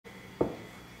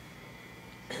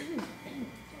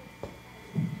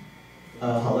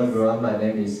Hello everyone, my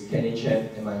name is Kenny Chen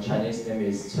and my Chinese name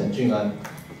is Chen Jun'an.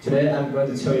 Today I'm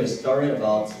going to tell you a story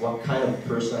about what kind of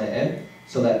person I am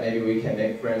so that maybe we can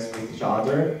make friends with each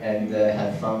other and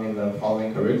have fun in the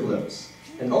following curriculums.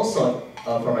 And also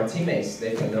for my teammates,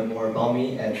 they can learn more about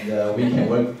me and we can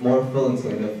work more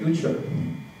fluently in the future.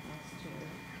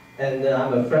 And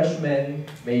I'm a freshman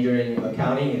majoring in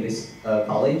accounting in this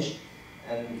college.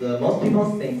 And most people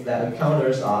think that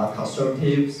accountants are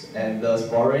conservatives and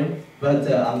boring, but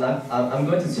I'm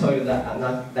going to tell you that I'm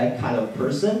not that kind of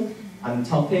person. I'm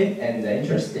talkative and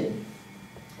interesting.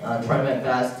 Try my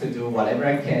best to do whatever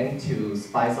I can to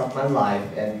spice up my life,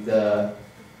 and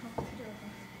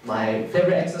my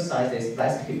favorite exercise is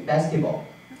basketball.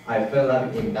 I fell in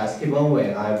love in basketball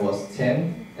when I was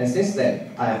 10, and since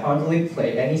then I hardly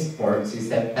play any sports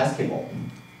except basketball.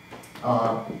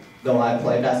 Though I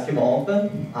play basketball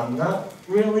often, I'm not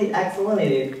really excellent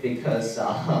at it because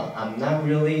I'm not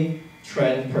really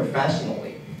trained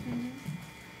professionally.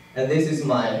 And this is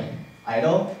my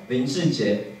idol, Lin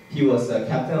Zhijie. He was the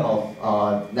captain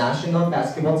of national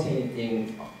basketball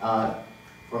team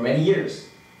for many years.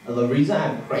 The reason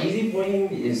I'm crazy for him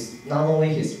is not only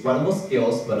his runnable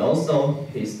skills, but also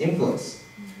his influence.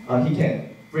 He can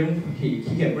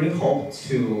bring hope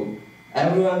to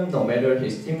everyone, no matter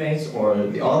his teammates or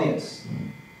the audience.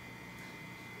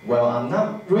 Well, I'm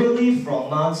not really from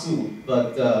Mazu,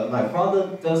 but my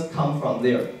father does come from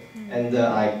there. And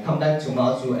I come back to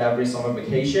Mazu every summer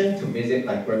vacation to visit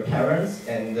my grandparents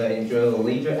and enjoy the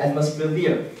leisure atmosphere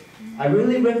there. I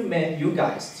really recommend you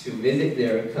guys to visit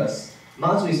there because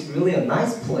Mazu is really a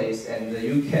nice place and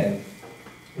you can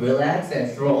relax and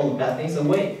throw all the bad things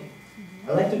away.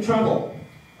 I like to travel.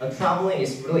 Traveling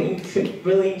is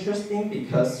really interesting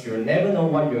because you never know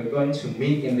what you're going to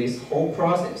meet in this whole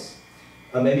process.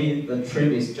 Maybe the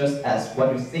trip is just as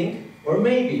what you think, or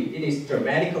maybe it is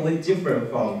dramatically different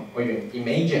from what you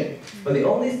imagine. But the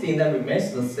only thing that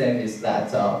remains the same is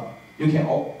that you can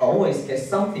always get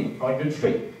something from your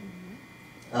trip.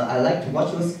 I like to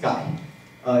watch the sky.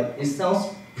 It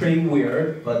sounds pretty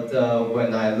weird, but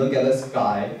when I look at the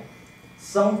sky,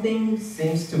 something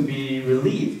seems to be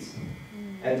relieved.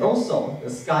 And also, the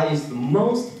sky is the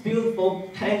most beautiful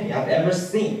painting I've ever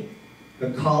seen. The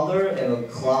color and the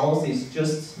clouds is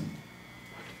just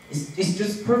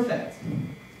perfect.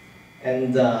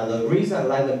 And the reason I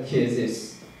like the kids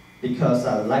is because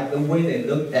I like the way they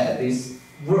look at this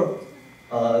world,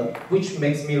 which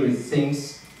makes me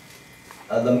rethink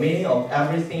the meaning of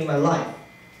everything in my life.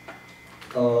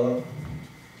 And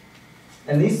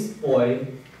this boy,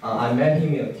 I met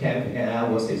him in a camp and I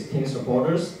was his team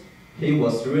supporters. He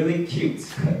was really cute.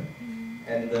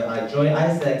 And I joined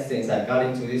ISEC since I got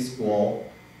into this school.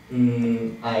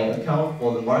 I account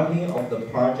for the marketing of the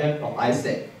project of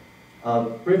ISEC.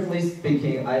 Briefly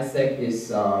speaking, ISEC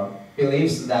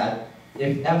believes that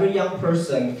if every young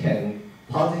person can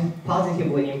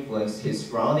positively influence his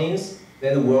surroundings,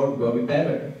 then the world will be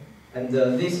better. And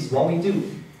this is what we do.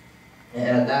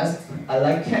 And last, I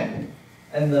like camp.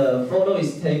 And the photo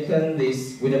is taken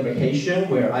this winter vacation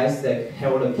where ISEC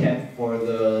held a camp for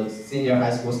the senior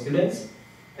high school students.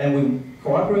 And we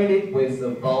cooperated with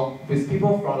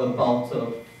people from about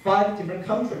 5 different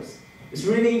countries. It's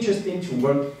really interesting to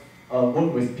work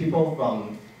with people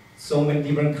from so many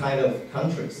different kind of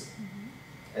countries.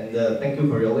 And thank you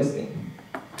for your listening.